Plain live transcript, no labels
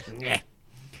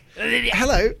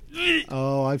Hello.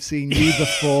 Oh, I've seen you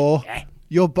before.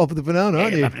 You're Bob the Banana,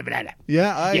 aren't you?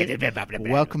 Yeah,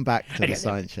 welcome back to the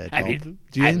Science Shed, Bob.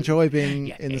 Do you enjoy being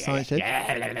in the Science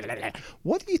Shed?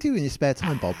 What do you do in your spare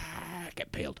time, Bob?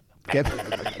 Get peeled. Get...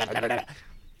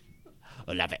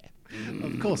 I love it.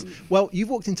 Of course. Well, you've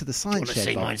walked into the Science Want to Shed,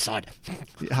 see Bob. my inside?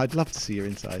 I'd love to see your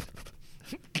inside.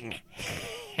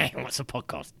 What's a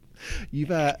podcast? You've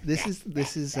this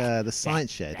is the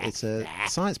Science Shed. It's a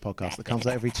science podcast that comes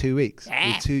out every 2 weeks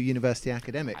with two university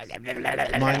academics.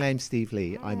 My name's Steve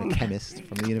Lee. I'm a chemist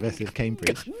from the University of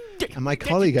Cambridge, and my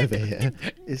colleague over here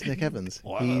is Nick Evans.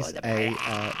 He's a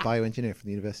bioengineer from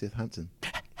the University of Hampton.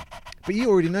 But you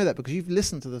already know that because you've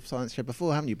listened to the Science Shed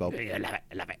before, haven't you, Bob? I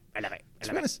love it.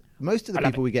 To be honest, most of the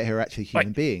people we get here are actually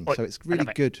human beings, so it's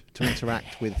really good to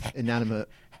interact with inanimate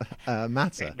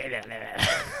matter.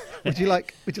 Would you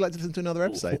like to listen to another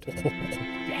episode?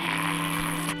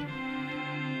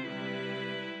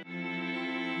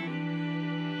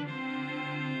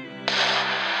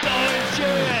 Science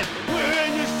Shed! We're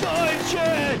in the Science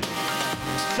Shed!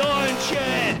 Science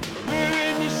Shed! We're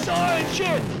in the Science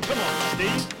Shed! Come on,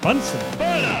 Steve. Bunsen.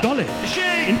 Burner. Dolly.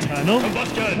 Machine. Internal.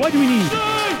 Combustion. Why do we need Steam.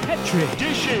 Petri?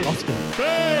 Dishes. Oscar.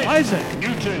 Space. Isaac.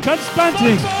 Newton.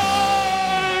 Transplanting. Science!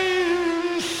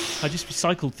 I just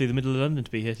cycled through the middle of London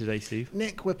to be here today, Steve.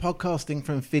 Nick, we're podcasting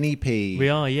from Finny P. We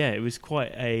are, yeah. It was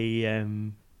quite a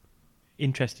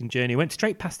interesting journey. I went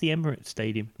straight past the Emirates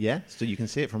Stadium. Yeah, so you can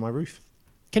see it from my roof.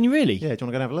 Can you really? Yeah, do you want to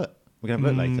go and have a look? We're going to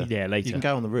have a look later. Yeah, later. You can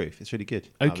go on the roof. It's really good.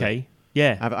 out there. Okay.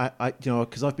 Yeah.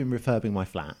 Because I've been refurbing my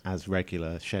flat, as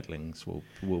regular Shedlings will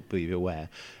be aware.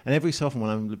 And every so often when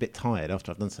I'm a bit tired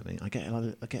after I've done something, I get a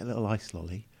little ice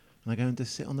lolly, and I go and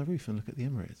just sit on the roof and look at the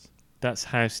Emirates. That's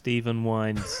how Steve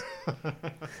unwinds.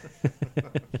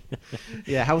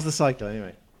 Yeah, how was the cycle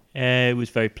anyway? It was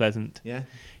very pleasant. Yeah.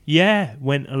 Yeah,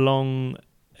 went along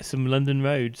some London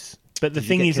roads. But the Did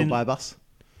thing you get is, killed by a bus?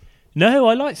 no,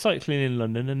 I like cycling in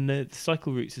London, and the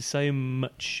cycle routes are so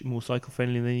much more cycle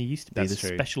friendly than they used to be. That's The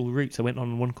true. special routes. I went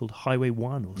on one called Highway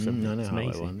 1 or something. I know It's Highway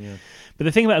amazing. 1, yeah. But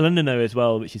the thing about London, though, as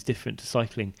well, which is different to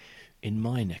cycling in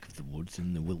my neck of the woods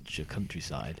in the Wiltshire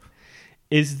countryside,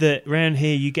 is that round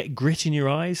here you get grit in your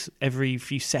eyes every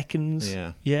few seconds.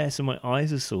 Yeah. Yeah, so my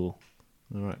eyes are sore.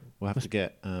 All right, we'll have to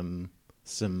get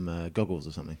some goggles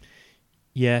or something.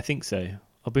 Yeah, I think so.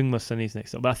 I'll bring my sunnies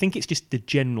next time. But I think it's just the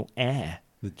general air,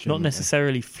 The general not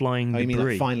necessarily flying Oh, you debris. mean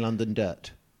like fine London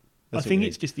dirt? I That's what think you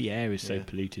it's mean. just the air is so Yeah.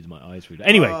 polluted, my eyes really.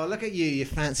 Anyway, Oh, look at you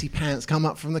fancy pants. Come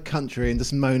up from the country and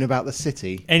just moan about the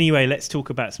city. let's talk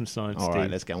about some science. All right,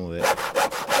 Steve. let's get on with it.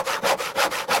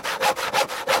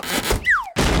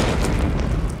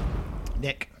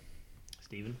 Nick,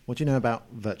 Stephen. what do you know about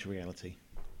virtual reality?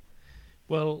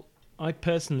 Well, I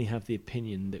personally have the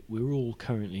opinion that we're all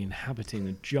currently inhabiting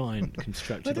a giant I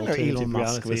constructed don't know alternative Elon Musk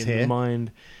reality was in here. the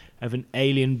mind of an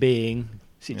alien being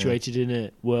situated in a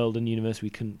world and universe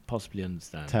we couldn't possibly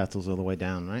understand. Turtles all the way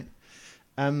down, right?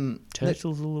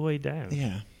 Turtles all the way down.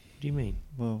 Yeah. What do you mean?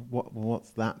 Well, what's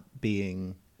that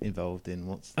being involved in?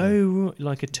 What's the, Oh, right,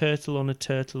 like a turtle on a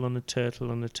turtle on a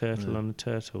turtle on a turtle Yeah. on a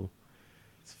turtle.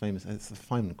 It's famous. It's the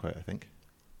Feynman quote, I think.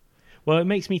 Well, it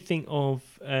makes me think of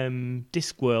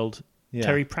Discworld, Yeah.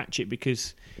 Terry Pratchett,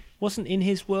 because wasn't in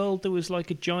his world there was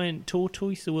like a giant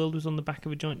tortoise? The world was on the back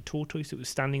of a giant tortoise that was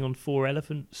standing on 4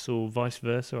 elephants, or vice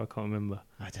versa. I can't remember.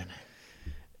 I don't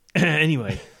know.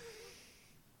 Anyway.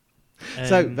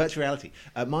 So, virtual reality.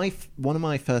 One of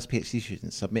my first PhD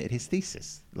students submitted his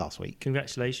thesis last week.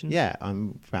 Congratulations. Yeah,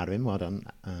 I'm proud of him. Well done,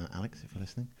 Alex, if you're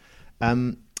listening.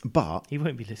 But He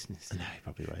won't be listening. no, he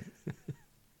probably won't.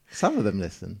 Some of them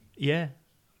listen. Yeah.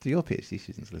 Do your PhD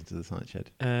students listen to the Science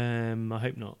Shed? I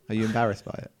hope not. Are you embarrassed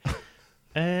by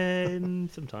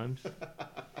it? Sometimes.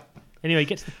 Anyway,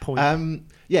 get to the point.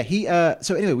 Yeah, he.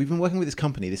 So anyway, we've been working with this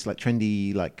company, this like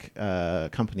trendy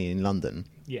company in London,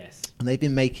 Yes. and they've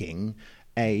been making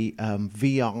a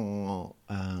VR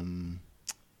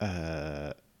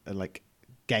like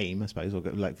game, I suppose, or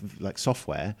like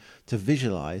software to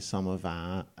visualize some of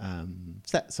our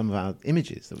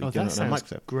images that we Oh, do on that sounds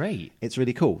Microsoft. great. It's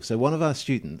really cool. So one of our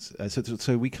students,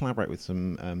 so we collaborate with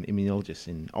some immunologists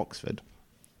in Oxford,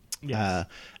 Yes.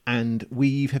 and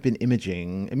we have been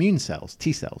imaging immune cells,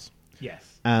 T cells.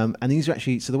 Yes. And these are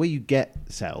actually, so the way you get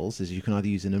cells is you can either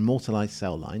use an immortalized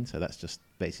cell line, so that's just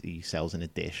basically cells in a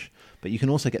dish, but you can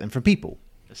also get them from people.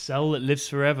 A cell that lives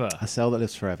forever. A cell that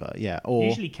lives forever, yeah. Or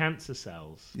Usually cancer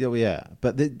cells. yeah.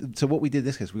 But so what we did in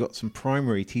this case, we got some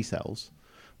primary T cells,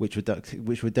 which were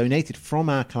donated from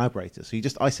our collaborators. So you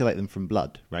just isolate them from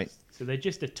blood, right? So they're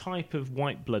just a type of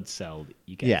white blood cell that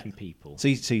you get from people. So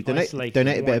you donate Isolated a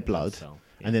bit white of blood, cell.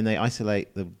 and then they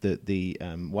isolate the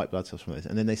white blood cells from those,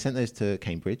 and then they sent those to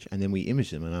Cambridge, and then we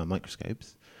imaged them in our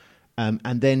microscopes,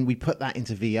 and then we put that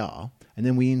into VR, and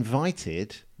then we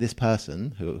invited this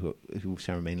person who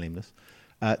shall remain nameless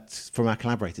from our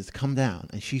collaborators to come down,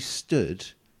 and she stood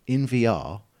in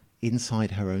VR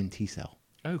inside her own T cell.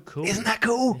 Oh, cool! Isn't that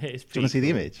cool? Yeah, it's Do you want to see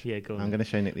the cool. image? Yeah, go on. I'm going to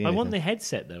show Nick the I image. want the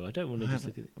headset though. I don't want to just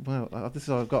look at it. Well, this is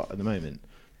what I've got at the moment.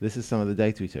 This is some of the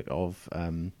data we took of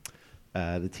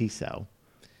the T cell,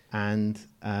 and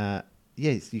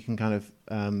yes, you can kind of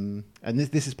and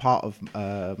this is part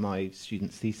of my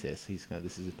student's thesis.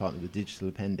 This is part of the digital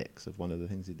appendix of one of the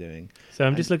things they're doing. So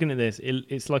I'm just looking at this.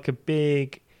 It's like a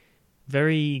big,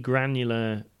 very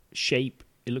granular shape.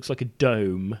 It looks like a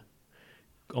dome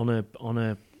on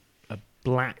a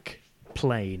black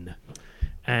plane,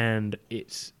 and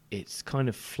it's kind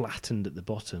of flattened at the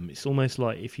bottom. It's almost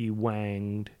like if you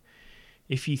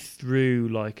threw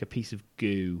like a piece of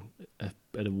goo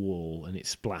at a wall and it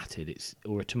splattered,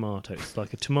 or a tomato. It's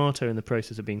like a tomato in the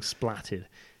process of being splattered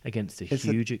against a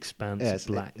huge expanse of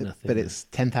black nothing. But it's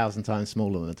 10,000 times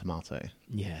smaller than a tomato.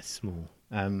 Yeah, small.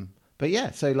 But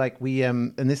yeah, so like we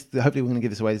and this hopefully we're going to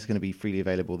give this away. This is going to be freely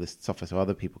available, this software, so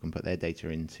other people can put their data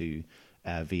into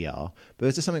VR. But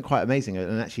there's just something quite amazing,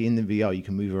 and actually in the VR you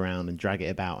can move around and drag it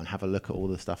about and have a look at all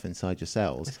the stuff inside your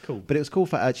cells. That's cool. But it was cool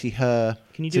for actually her.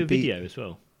 Can you do a video as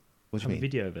well? What do you Have mean? a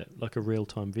video of it, like a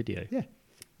real-time video. Yeah,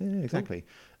 exactly.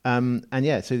 And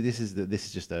yeah, so this is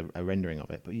just a rendering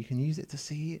of it, but you can use it to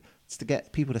see it's to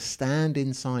get people to stand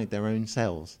inside their own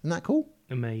cells. Isn't that cool?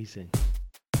 Amazing.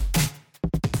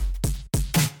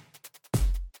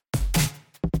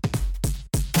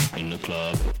 In the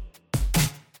club.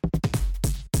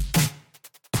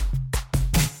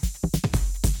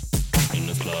 In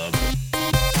the club.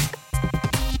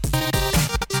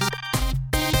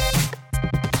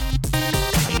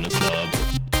 In the club.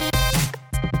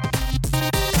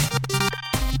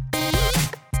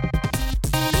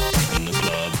 In the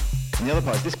club. And the other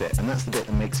part is this bit, and that's the bit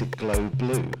that makes it glow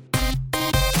blue.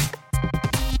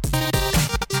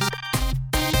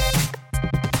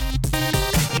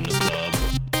 In the club.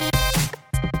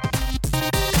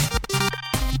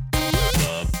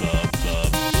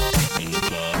 Club. In the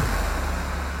club.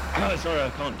 Oh, sorry, I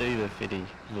can't do the Fiddy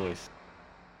voice.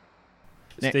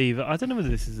 Nick. Steve, I don't know whether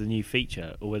this is a new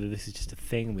feature or whether this is just a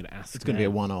thing I'm going to ask. It's going to be a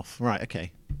now. one-off, right?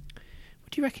 Okay.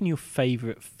 What do you reckon your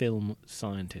favourite film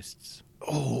scientists?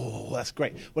 Oh, that's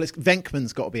great. Well,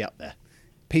 Venkman's got to be up there.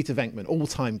 Peter Venkman,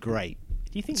 all-time great.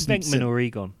 Do you think Sim- Venkman or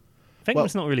Egon?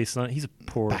 Venkman's not really a scientist. He's a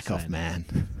poor Back off, scientist.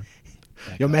 man.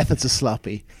 Your methods are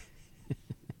sloppy.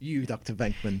 You, Dr.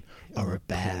 Venkman, are a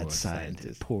bad Poor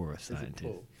scientist. Poor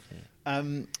scientist.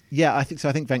 Yeah, I think so.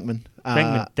 I think Venkman.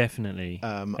 Venkman, definitely.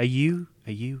 um, Are you,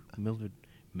 Mildred,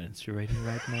 menstruating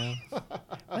right now?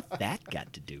 What's that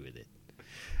got to do with it?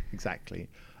 Exactly.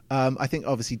 I think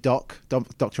obviously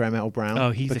Dr. M.L. Brown. Oh,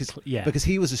 he's because, yeah. because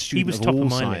he was a student was of top of all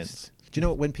my science. list. Do you know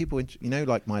what, when people,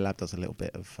 like my lab does a little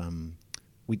bit of,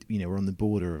 we're on the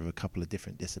border of a couple of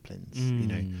different disciplines,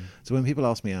 So when people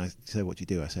ask me, I say, what do you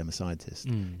do? I say I'm a scientist.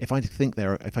 If I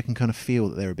can kind of feel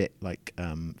that they're a bit like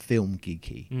film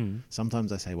geeky,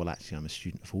 sometimes I say, well, actually, I'm a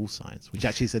student of all science, which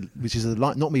actually is a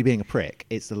line, not me being a prick.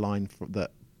 It's the line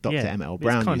that Dr. Yeah, M.L. it's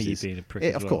Brown kind of uses. you being a prick Yeah,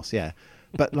 as of well. course, yeah.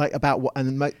 But like probably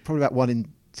about 1 in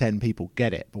 10 people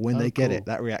get it. But when they get cool. it,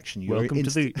 that reaction, you're Welcome to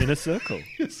the inner circle.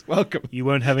 Yes, welcome. You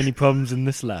won't have any problems in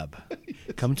this lab.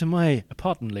 Come to my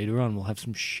apartment later on. We'll have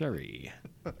some sherry.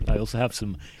 I also have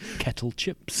some kettle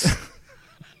chips.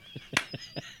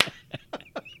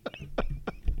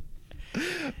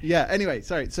 Yeah. Anyway,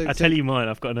 sorry. So I'll tell you mine.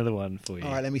 I've got another one for you.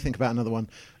 All right, let me think about another one.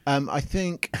 I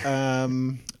think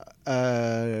Steve's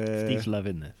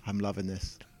loving this. I'm loving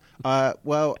this.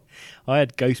 Well, I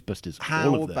had Ghostbusters. all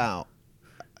how of them. about?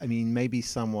 I mean, maybe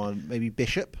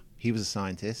Bishop. He was a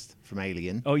scientist from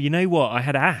Alien. Oh, you know what? I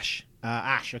had Ash.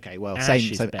 Ash. Okay. Well, Ash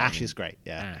same. is So better Ash than is great.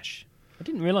 Yeah. Ash. I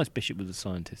didn't realise Bishop was a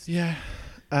scientist. Yeah.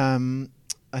 I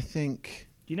think.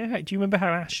 Do you remember how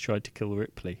Ash tried to kill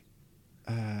Ripley?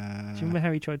 Do you remember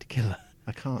how he tried to kill her?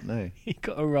 I can't know. He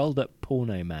got a rolled up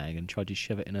porno mag and tried to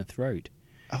shove it in her throat.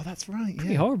 Oh, that's right.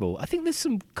 Pretty Yeah. horrible. I think there's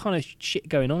some kind of shit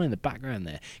going on in the background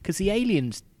there because the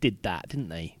aliens did that, didn't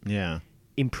they? Yeah.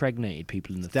 Impregnated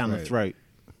people in the Down throat. the throat.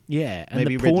 Yeah, and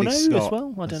Maybe the Ridley porno as Scott.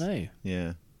 well. I don't know.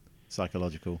 Yeah.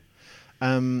 Psychological.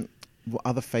 What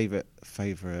other favourite?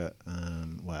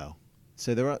 Well,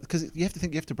 so there are, because you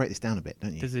have to break this down a bit,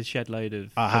 don't you? There's a shed load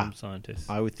of Aha. film scientists.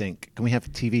 I would think. Can we have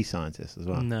TV scientists as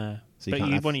well? No, So you but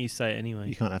can't have- why don't you say it anyway?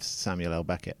 You can't have Samuel L.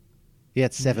 Beckett. He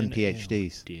had 7 No,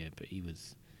 PhDs. Oh dear, but he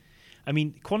was. I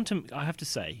mean, Quantum. I have to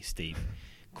say, Steve,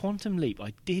 Quantum Leap.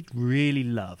 I did really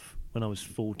love when I was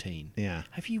 14. Yeah.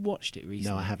 Have you watched it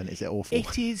recently? No, I haven't. Is it awful?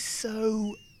 It is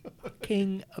so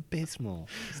fucking abysmal.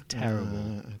 It's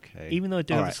terrible. Okay. Even though I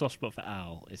do All have right. a soft spot for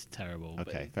Al, it's terrible.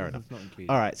 Okay, but fair it's enough. Not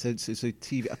included. All right, so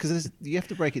TV, because you have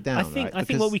to break it down. I think right? I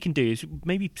think what we can do is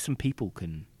maybe some people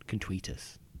can tweet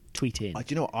us, tweet in. Do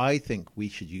you know what? I think we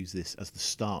should use this as the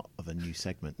start of a new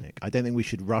segment, Nick. I don't think we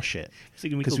should rush it So it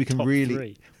can be because called we can Top really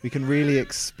 3. we can really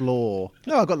explore.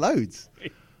 No, I've got loads.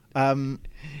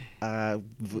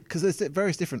 Because there's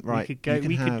various different right. We could go.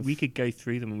 you can We could go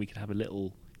through them and we could have a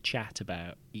little chat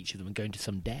about each of them and go into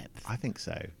some depth. I think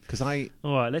so because All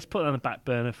right, let's put that on the back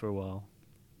burner for a while.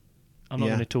 I'm not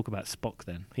Yeah. going to talk about Spock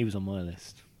then. He was on my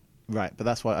list. right, but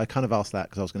that's why I kind of asked that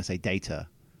because I was going to say Data.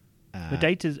 The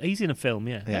Data's he's in a film,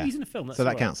 yeah. No, Yeah. he's in a film. That's so that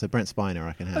all right. counts. So Brent Spiner,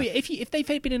 I can have. Oh yeah, if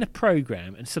they've been in a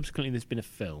program and subsequently there's been a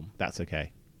film, That's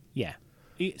okay. yeah.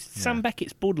 Sam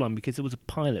Beckett's borderline because it was a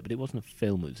pilot, but it wasn't a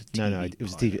film. It was a TV. No, it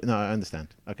was pilot. TV. No, I understand.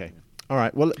 Okay. All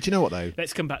right. Well, do you know what though?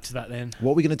 Let's come back to that then.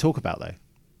 What are we going to talk about though?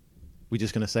 We're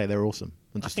just going to say they're awesome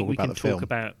and I just think talk we about can the talk film.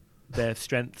 about their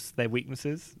strengths, their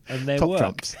weaknesses, and their Top work.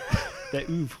 trumps. Their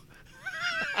oof.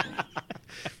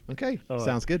 Okay, All right.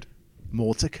 sounds good.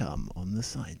 More to come on the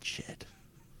Science Shed.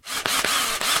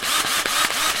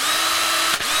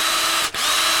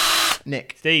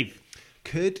 Nick, Steve.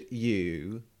 could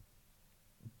you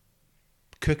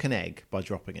cook an egg by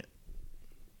dropping it?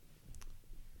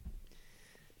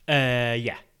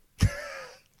 Yeah.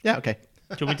 Yeah, okay.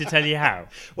 Do you want me to tell you how?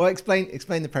 Well, explain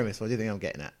the premise. What do you think I'm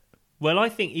getting at? Well, I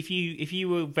think if you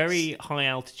were very high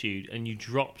altitude and you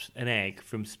dropped an egg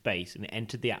from space and it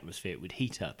entered the atmosphere, it would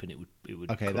heat up and it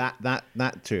would. Okay, cook.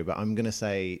 that true, but I'm going to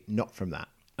say not from that.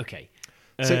 Okay.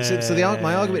 So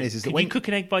my argument is that could when you cook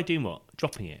an egg by doing what?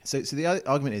 Dropping it. So the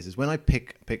argument is when I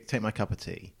take my cup of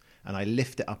tea and I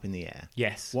lift it up in the air.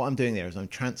 Yes. What I'm doing there is I'm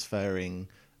transferring,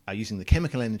 using the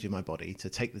chemical energy of my body to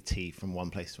take the tea from one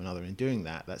place to another. And in doing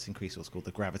that, that's increased what's called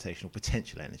the gravitational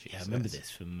potential energy. Yeah, I So remember it's- this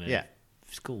from Yeah.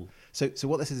 school. So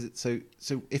what this is, so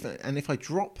if I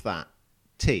drop that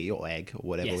tea or egg or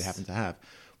whatever we Yes. happen to have,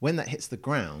 when that hits the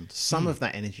ground, some of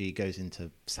that energy goes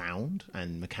into sound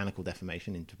and mechanical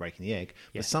deformation into breaking the egg.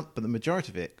 Yeah. But the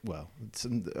majority of it,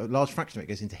 a large fraction of it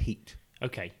goes into heat.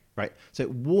 Okay. Right, so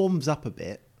it warms up a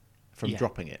bit from Yeah.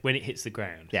 dropping it. When it hits the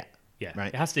ground. Yeah, Yeah.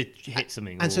 right. It has to hit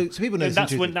something. And so people know And this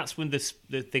that's when intuitively.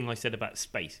 the thing I said about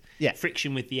space. Yeah.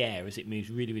 Friction with the air as it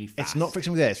moves really, really fast. It's not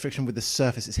friction with air; it's friction with the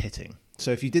surface it's hitting. So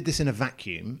if you did this in a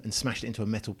vacuum and smashed it into a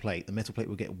metal plate, the metal plate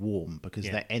will get warm because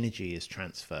Yeah. that energy is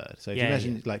transferred. So if Yeah,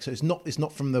 you imagine, so it's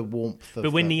not from the warmth of.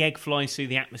 But when the egg flies through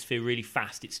the atmosphere really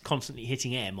fast, it's constantly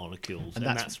hitting air molecules, and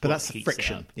that's but what that's the heats it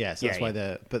friction. up. Yeah, so that's why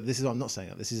But this is what I'm not saying.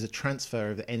 That this is a transfer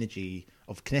of the energy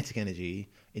of kinetic energy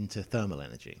into thermal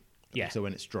energy. Yeah. So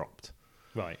when it's dropped.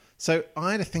 Right. So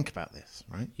I had to think about this,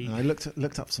 right? You- And I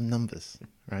looked up some numbers,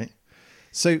 right?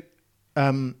 So,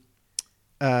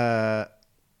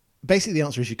 basically, the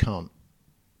answer is you can't.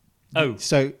 Oh,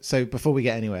 So before we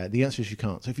get anywhere, the answer is you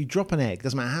can't. So if you drop an egg,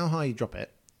 doesn't matter how high you drop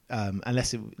it,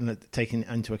 unless it taking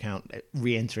into account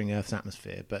re-entering Earth's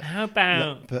atmosphere. But how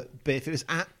about but if it was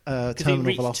at because it terminal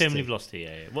reached velocity, terminal velocity?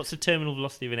 Yeah. What's the terminal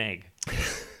velocity of an egg?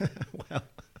 well,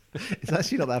 it's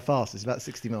actually not that fast. It's about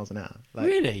 60 miles an hour.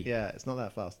 Really? Yeah, it's not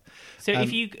that fast. So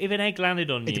if an egg landed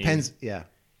on It you, depends. Yeah.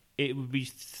 it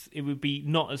would be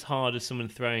not as hard as someone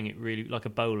throwing it really like a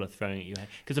bowler throwing it at your head,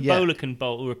 because a Yeah. bowler can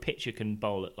bowl or a pitcher can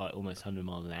bowl at like almost 100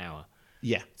 miles an hour.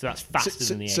 Yeah. So that's faster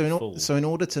than the egg falls. So in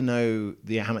order to know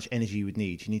how much energy you would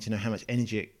need, you need to know how much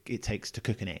energy it takes to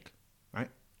cook an egg, right?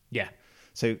 Yeah.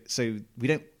 So we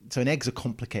don't. So an egg's a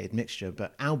complicated mixture,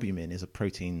 but albumin is a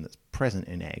protein that's present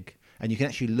in egg, and you can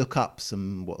actually look up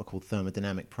some what are called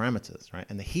thermodynamic parameters, right?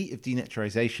 And the heat of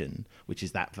denaturization, which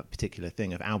is that particular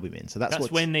thing of albumin. So that's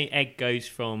when the egg goes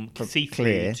from see-through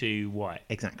clear. to white.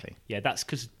 exactly. Yeah, that's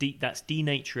because that's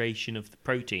denaturation of the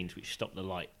proteins which stop the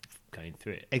light going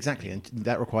through it. Exactly, and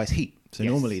that requires heat. So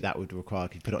Yes. normally that would require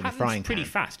you put it on your frying Happens pretty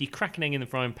pan. fast. You crack an egg in the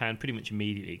frying pan, pretty much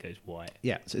immediately it goes white.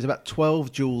 Yeah, so it's about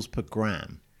 12 joules per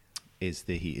gram is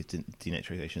the heat of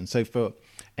denaturization. So for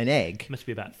an egg, It must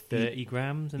be about 30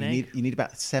 grams an you egg. need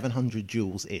about 700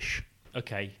 joules ish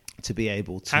Okay. to be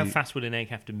able to. How fast would an egg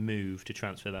have to move to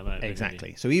transfer that amount of Exactly.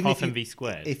 energy? So even half if you- mv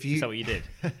squared. if you- Is that what you did?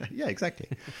 Yeah, exactly.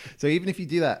 So even if you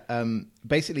do that,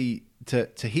 basically to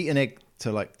heat an egg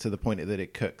to the point that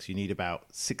it cooks, you need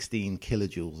about 16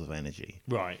 kilojoules of energy,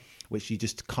 Right. which you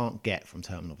just can't get from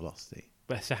terminal velocity.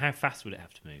 But so how fast would it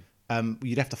have to move?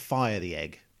 You'd have to fire the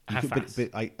egg. You How could- fast? But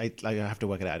I have to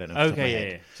work it out. I don't know. off the top of my Okay,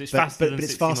 head. yeah. So it's But- faster but, than but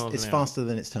it's 60 fast. miles It's an hour. faster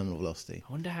than its terminal velocity.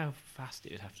 I wonder how fast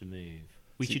it would have to move.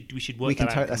 We should work We can.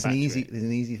 that out. and That's come an back to easy. it. It's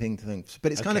an easy thing to think.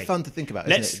 But it's kind of Okay. fun to think about,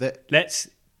 Let's isn't it? let's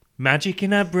Magic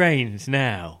in our brains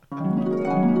now.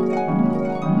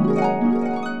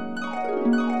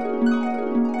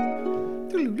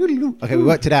 Okay, we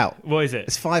worked it out. What is it?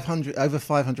 It's over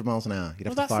 500 miles an hour. You'd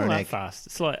have Well, to that's fire not an that egg. fast.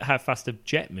 It's like how fast a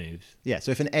jet moves. Yeah,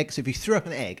 so if you threw up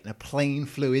an egg and a plane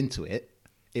flew into it,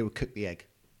 it would cook the egg.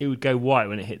 It would go white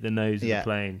when it hit the nose of Yeah, the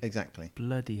plane. exactly.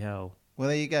 Bloody hell. Well,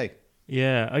 there you go.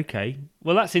 Yeah. Okay.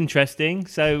 Well, that's interesting.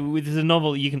 So there's a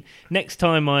novel you can. Next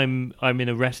time I'm in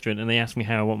a restaurant and they ask me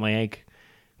how I want my egg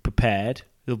prepared,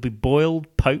 it'll be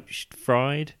boiled, poached,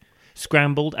 fried,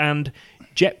 scrambled, and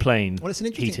jet plane Well, it's an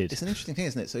interesting thing,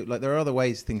 isn't it? So, like, there are other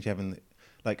ways things you have in,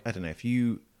 like, I don't know, if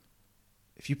you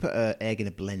put an egg in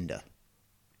a blender,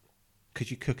 could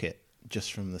you cook it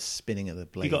just from the spinning of the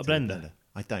blade? got a in the blender?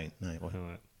 I don't. No. Well, All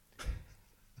right.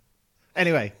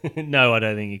 anyway, No, I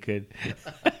don't think you could.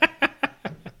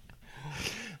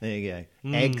 there you go.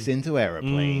 Eggs into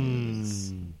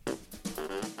aeroplanes.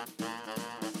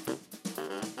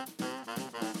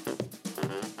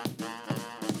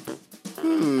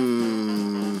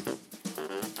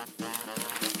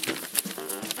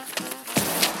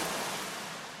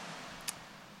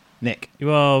 Nick,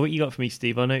 Well, what you got for me,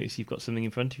 Steve? I noticed you've got something in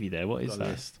front of you there. What is got a that?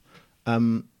 list.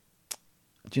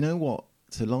 Do you know what?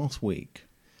 So last week,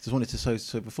 just wanted to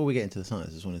so before we get into the science,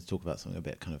 I just wanted to talk about something a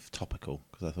bit kind of topical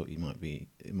because I thought it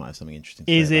might have something interesting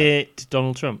to Is say about it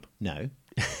Donald Trump? No.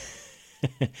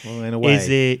 Well, in a way. Is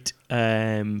it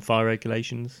fire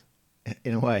regulations?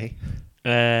 In a way.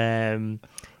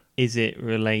 Is it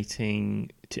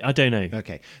relating to? I don't know.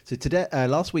 Okay. So today,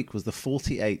 last week was the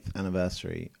 48th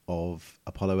anniversary of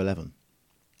Apollo 11.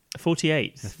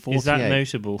 48. Is that 48.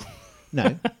 notable?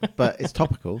 No, but it's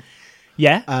topical.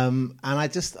 Yeah. And I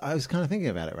was kind of thinking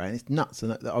about it, right? And it's nuts.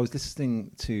 And I was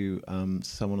listening to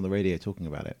someone on the radio talking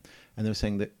about it, and they were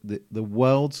saying that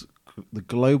the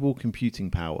global computing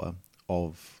power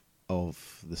of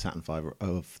the Saturn V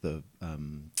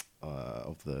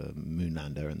of the moon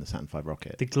lander and the Saturn V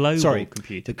rocket. The global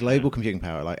computing the global computing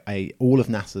power, like all of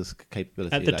NASA's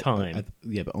capability At the time. But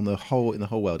in the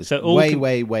whole world, is So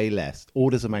way less,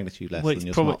 orders of magnitude less Well, than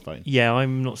it's your smartphone. Yeah,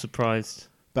 I'm not surprised.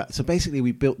 But so basically,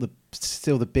 we built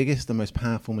still the biggest and most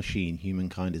powerful machine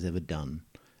humankind has ever done,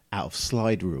 out of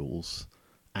slide rules,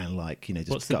 and just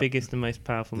What's the biggest and most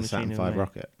powerful the machine Saturn ever V made?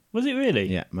 rocket. Was it really?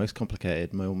 Yeah, most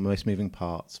complicated, most moving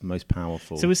parts, most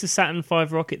powerful. So was the Saturn V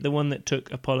rocket the one that took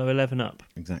Apollo 11 up?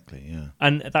 Exactly, yeah.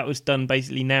 And that was done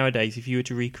basically nowadays. If you were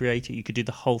to recreate it, you could do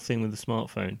the whole thing with a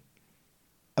smartphone.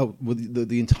 Oh, well,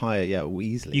 the entire,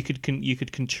 easily. You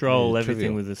could control Yeah,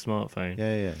 everything trivial. with a smartphone.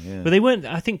 Yeah. But they weren't.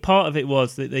 I think part of it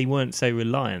was that they weren't so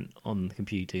reliant on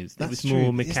computers. That's it was true. more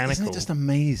Isn't mechanical. it just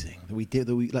amazing that we did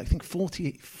that? I think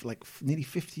nearly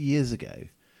 50 years ago,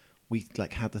 we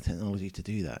had the technology to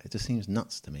do that. It just seems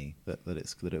nuts to me that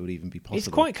it would even be possible. It's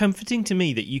quite comforting to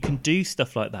me that you can do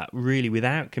stuff like that really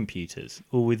without computers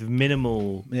or with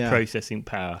minimal processing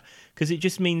power, because it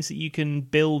just means that you can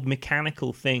build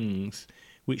mechanical things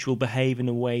which will behave in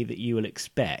a way that you will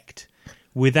expect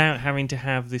without having to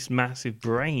have this massive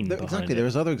brain behind exactly. it.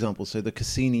 There's other examples. So the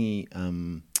Cassini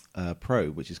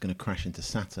probe, which is going to crash into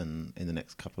Saturn in the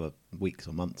next couple of weeks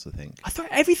or months, I think. I thought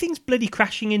everything's bloody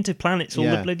crashing into planets all the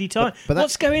Yeah, bloody time. but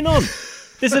What's going on?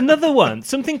 There's another one.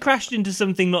 Something crashed into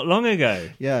something not long ago.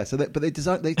 Yeah. So, they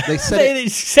designed. They set They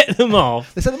set them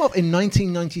off. They set them up in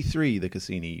 1993. The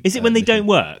Cassini. Is it when they mission. don't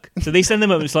work? So they send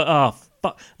them up and it's like, oh,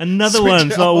 fuck. Another Switch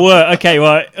one's it not off. work. Okay,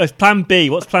 well, it's plan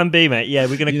B. What's plan B, mate? Yeah,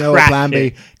 we're going to You know crash what Plan B?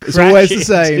 it. It's Crash always the it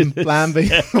same. into the Plan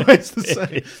B. Always the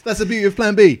same. That's the beauty of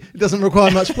Plan B. It doesn't require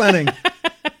much planning.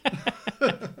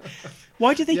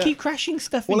 Why do they Yeah. keep crashing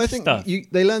stuff Well, I into think stuff?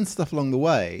 they learn stuff along the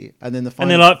way, and then the And final.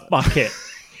 they're like, fuck it.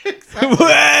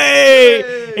 Way!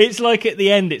 It's like at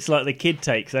the end, it's like the kid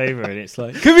takes over and it's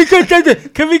like, can we crack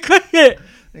it? Can we crack it?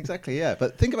 Exactly, yeah.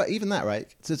 But think about even that,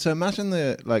 right? So imagine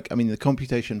the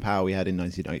computation power we had in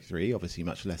 1993, obviously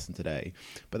much less than today.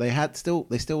 But they still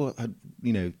had,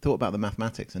 thought about the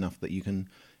mathematics enough that you can,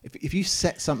 if you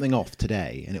set something off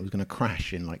today and it was going to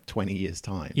crash in 20 years'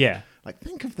 time. Yeah.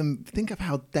 Think of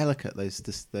how delicate those.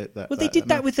 Well, they did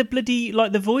that with the bloody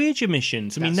the Voyager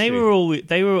missions. I mean, That's they true.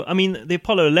 were. I mean, the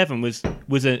Apollo 11 was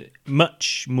a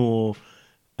much more.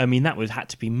 I mean, that had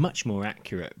to be much more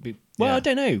accurate. Well, Yeah. I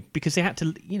don't know, because they had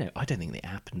to. I don't think it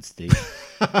happened, Steve.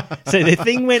 So the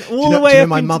thing went all Do you the know- way do you know up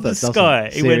my into mother the doesn't? sky.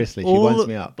 It Seriously, she went all winds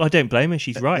me up. I don't blame her.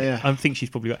 She's right. Yeah. I think she's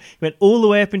probably right. It went all the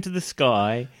way up into the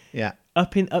sky. Yeah.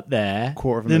 Up there,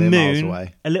 Quarter of a the million moon, miles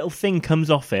away. a little thing comes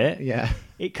off it. Yeah.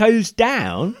 It goes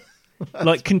down,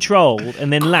 controlled,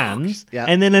 and then lands. Yeah.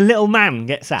 And then a little man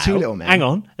gets out. Two little men. Hang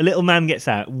on. A little man gets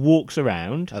out, walks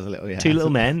around. As a little, yeah. Two little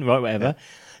men, right, whatever.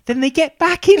 then they get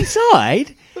back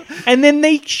inside, and then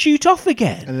they shoot off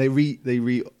again. And they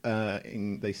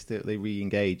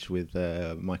re-engage with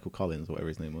Michael Collins, whatever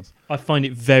his name was. I find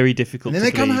it very difficult. And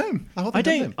then to they come believe. home. The whole thing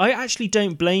comes home. I actually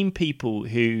don't blame people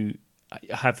who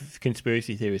have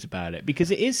conspiracy theories about it,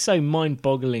 because it is so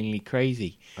mind-bogglingly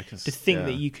crazy to think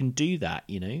that you can do that.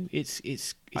 You know, it's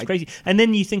crazy. And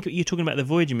then you think you're talking about the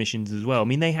Voyager missions as well. I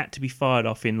mean, they had to be fired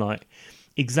off in like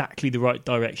exactly the right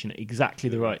direction at exactly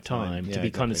the right time to be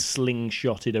kind of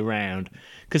slingshotted around,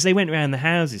 because they went around the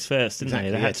houses first, didn't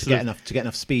they? They had to get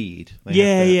enough speed.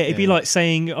 It'd be like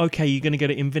saying, okay, you're going to go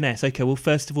to Inverness. Okay, well,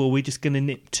 first of all, we're just going to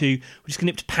nip to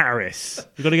Paris.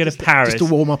 We've got to go to Paris just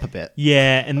to warm up a bit.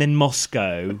 Yeah, and then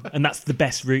Moscow, and that's the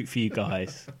best route for you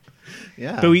guys.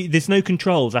 Yeah, but there's no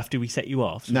controls after we set you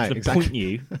off. So no, we're exactly. Point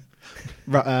you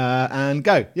and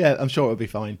go. Yeah, I'm sure it'll be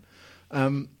fine.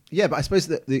 Yeah, but I suppose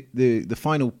that the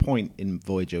final point in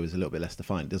Voyager was a little bit less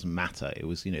defined. It doesn't matter. It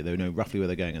was, they know roughly where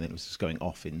they're going, and then it was just going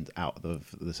off and out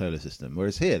of the solar system.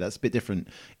 Whereas here, that's a bit different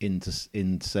in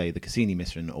say, the Cassini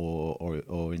mission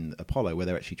or in Apollo, where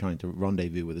they're actually trying to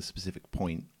rendezvous with a specific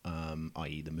point,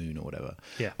 i.e. the moon or whatever.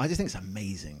 Yeah. I just think it's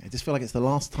amazing. I just feel like it's the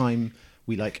last time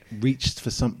we reached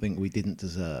for something we didn't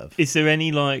deserve. Is there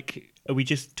any are we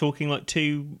just talking like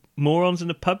two morons in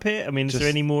a pub here? I mean, is there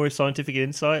any more scientific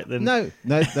insight than... No,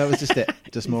 that was just it.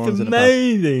 Just morons in a pub.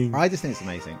 Amazing. I just think it's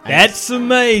amazing. That's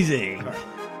amazing.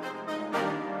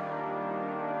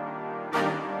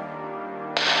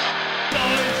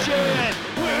 Science shed!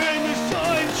 We're in the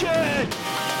science shed!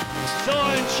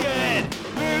 Science shed!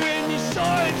 We're in the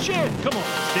science shed! Come on,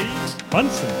 Steve!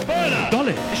 Bunsen. Burner!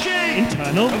 Dolly. Machine!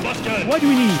 Internal. Combustion! Why do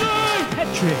we need Steam!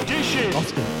 Petri? Dishes!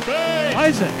 Austin. Space!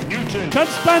 Isaac. Newton!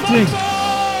 Transplanting.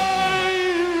 Science!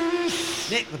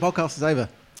 Nick, the podcast is over.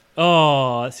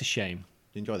 Oh, that's a shame.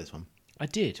 Did you enjoy this one? I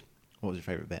did. What was your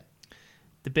favourite bit?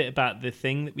 The bit about the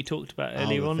thing that we talked about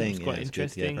earlier on was quite it's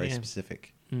interesting. good. Yeah, very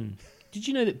specific. Did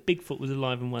you know that Bigfoot was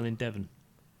alive and well in Devon?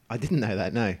 I didn't know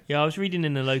that, no. Yeah, I was reading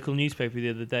in a local newspaper the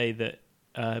other day that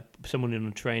someone on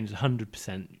a train is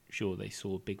 100% sure they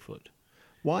saw Bigfoot.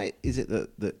 Why is it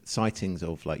that sightings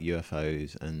of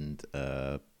UFOs and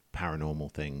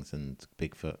paranormal things and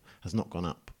Bigfoot has not gone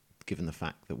up, given the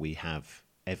fact that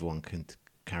everyone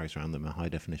carries around them a high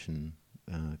definition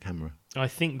camera? I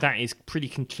think that is pretty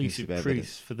conclusive proof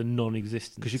for the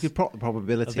non-existence. Because you could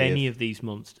probability of any of these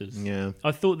monsters. Yeah,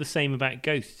 I thought the same about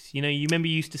ghosts. You remember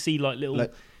you used to see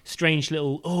strange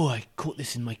little. Oh, I caught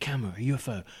this in my camera, a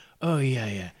UFO. Oh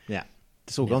yeah.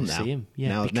 It's all gone now. See 'em.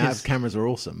 Yeah, now cameras are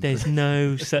awesome. There's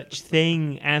no such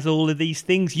thing as all of these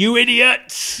things, you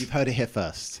idiots! You've heard it here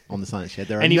first on the Science Shed.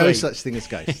 There are no such thing as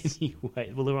ghosts.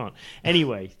 Anyway, well, there aren't.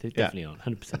 Anyway, there definitely aren't.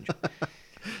 100% sure.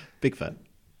 Bigfoot.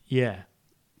 Yeah.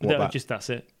 That's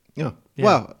it. Yeah. Yeah.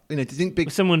 Well, do you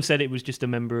think Someone said it was just a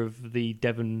member of the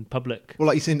Devon public. Well,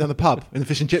 like you see him down the pub in the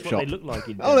fish and chip That's shop. what they look like.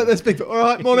 In Oh, look, there's Bigfoot. All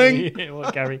right, morning. Yeah,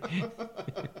 what, Gary?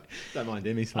 Don't mind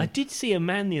him. He's fine. I did see a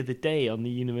man the other day on the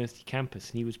university campus,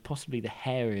 and he was possibly the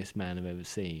hairiest man I've ever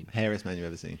seen. Hairiest man you've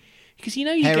ever seen. Because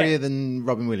hairier than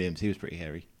Robin Williams. He was pretty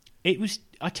hairy. It was.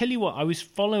 I tell you what. I was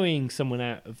following someone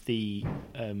out of the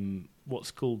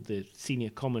what's called the senior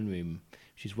common room,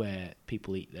 which is where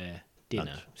people eat their dinner.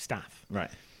 Lunch. Staff.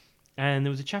 Right. And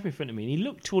there was a chap in front of me, and he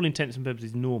looked, to all intents and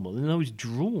purposes, normal. And I was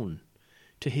drawn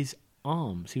to his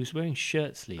arms. He was wearing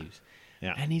shirt sleeves.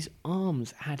 Yeah. And his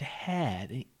arms had hair.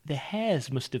 The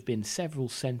hairs must have been several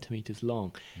centimetres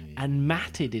long and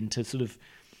matted into sort of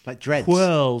like dreads,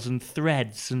 whirls and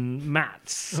threads and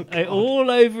mats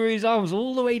all over his arms,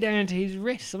 all the way down to his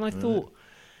wrists. And I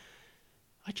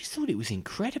just thought it was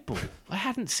incredible. I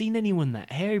hadn't seen anyone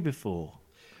that hairy before.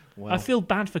 Well, I feel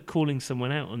bad for calling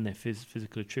someone out on their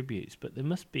physical attributes, but there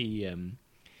must be.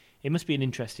 It must be an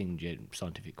interesting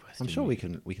scientific question. I'm sure we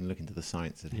can look into the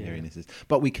science of hairiness,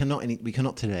 but we cannot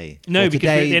today. No, because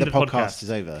today we're at the end the of the podcast is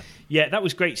over. Yeah, that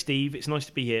was great, Steve. It's nice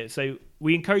to be here. So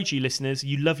we encourage you, listeners,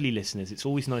 you lovely listeners. It's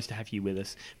always nice to have you with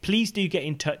us. Please do get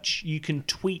in touch. You can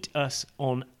tweet us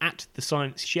on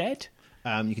 @TheScienceShed.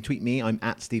 You can tweet me. I'm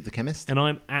 @SteveTheChemist. And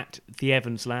I'm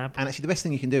 @TheEvansLab. And actually, the best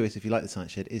thing you can do is, if you like the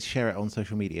Science Shed, is share it on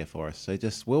social media for us. So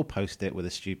we'll post it with a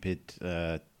stupid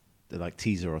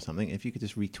teaser or something. If you could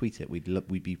just retweet it,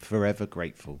 we'd be forever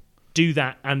grateful. Do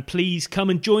that, and please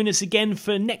come and join us again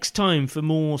for next time for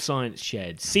more Science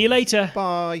Shed. See you later.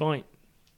 Bye. Bye.